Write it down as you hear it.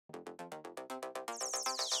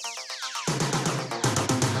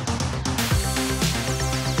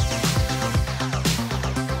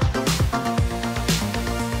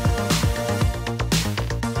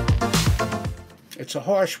it's a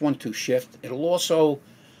harsh 1-2 shift. It'll also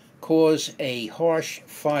cause a harsh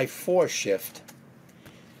 5-4 shift,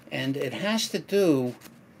 and it has to do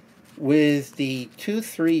with the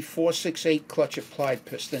 2-3-4-6-8 clutch applied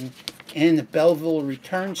piston and the Belleville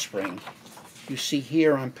return spring you see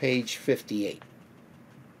here on page 58.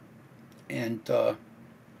 And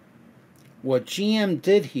what GM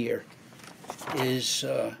did here is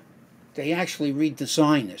they actually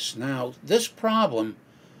redesigned this. Now, this problem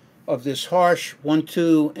of this harsh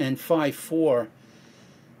 1-2 and 5-4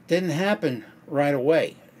 didn't happen right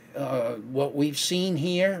away. What we've seen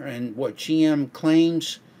here and what GM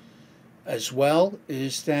claims as well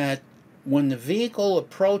is that when the vehicle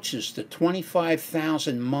approaches the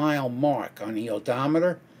 25,000 mile mark on the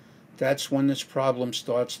odometer, that's when this problem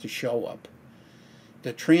starts to show up.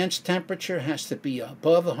 The trans temperature has to be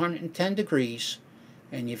above 110 degrees,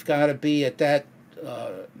 and you've got to be at that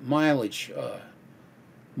mileage,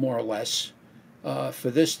 more or less, for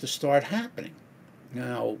this to start happening.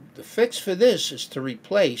 Now, the fix for this is to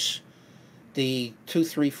replace the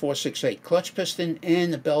 2-3-4-6-8 clutch piston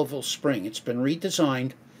and the Belleville spring. It's been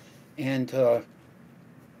redesigned, and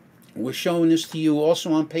we're showing this to you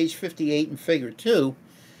also on page 58 in figure 2.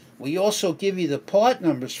 We also give you the part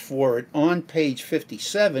numbers for it on page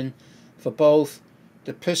 57 for both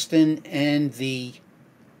the piston and the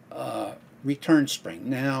return spring.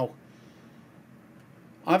 Now,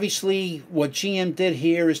 obviously, what GM did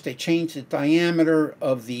here is they changed the diameter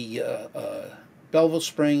of the Belleville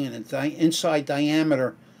spring and the inside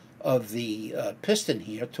diameter of the piston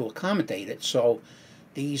here to accommodate it. So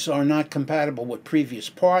these are not compatible with previous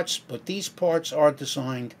parts, but these parts are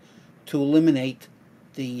designed to eliminate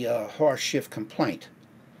the harsh shift complaint.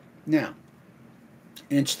 Now,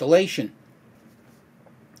 installation.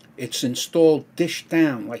 It's installed dish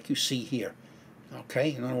down like you see here.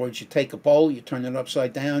 Okay, in other words, you take a bowl, you turn it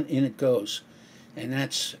upside down, in it goes. And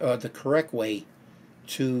that's the correct way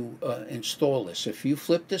to install this. If you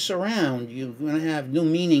flip this around, you're going to have new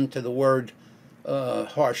meaning to the word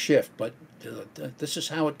harsh shift, but this is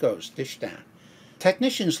how it goes, dish down.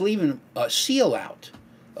 Technicians leaving a seal out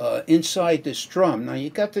inside this drum. Now, you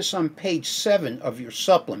got this on page 7 of your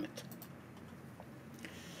supplement.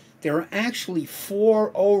 There are actually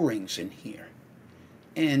 4 O-rings in here.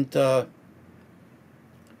 And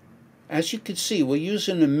as you can see, we're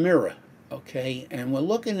using a mirror, okay? And we're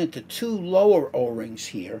looking at the 2 lower O-rings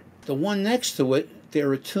here. The one next to it,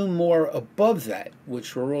 there are 2 more above that,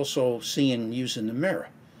 which we're also seeing using the mirror.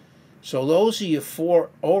 So those are your 4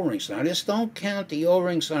 O-rings. Now, this don't count the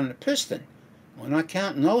O-rings on the piston. We're not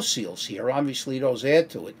counting those seals here. Obviously, those add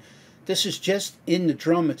to it. This is just in the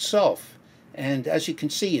drum itself. And as you can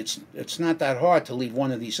see, it's not that hard to leave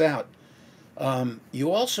one of these out.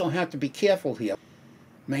 You also have to be careful here.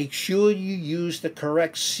 Make sure you use the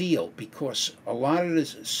correct seal, because a lot of the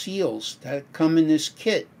seals that come in this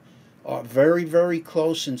kit are very, very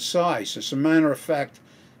close in size. As a matter of fact,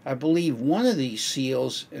 I believe one of these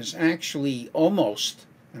seals is actually almost,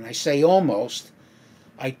 and I say almost,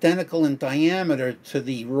 identical in diameter to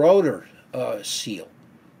the rotor seal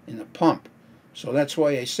in the pump. So that's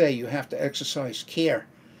why I say you have to exercise care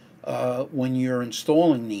when you're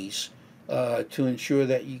installing these to ensure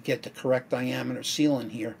that you get the correct diameter seal in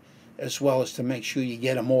here, as well as to make sure you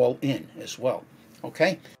get them all in as well.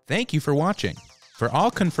 Okay? Thank you for watching. For all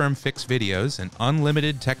Confirm Fix videos and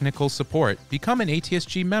unlimited technical support, become an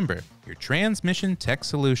ATSG member, your transmission tech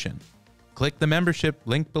solution. Click the membership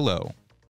link below.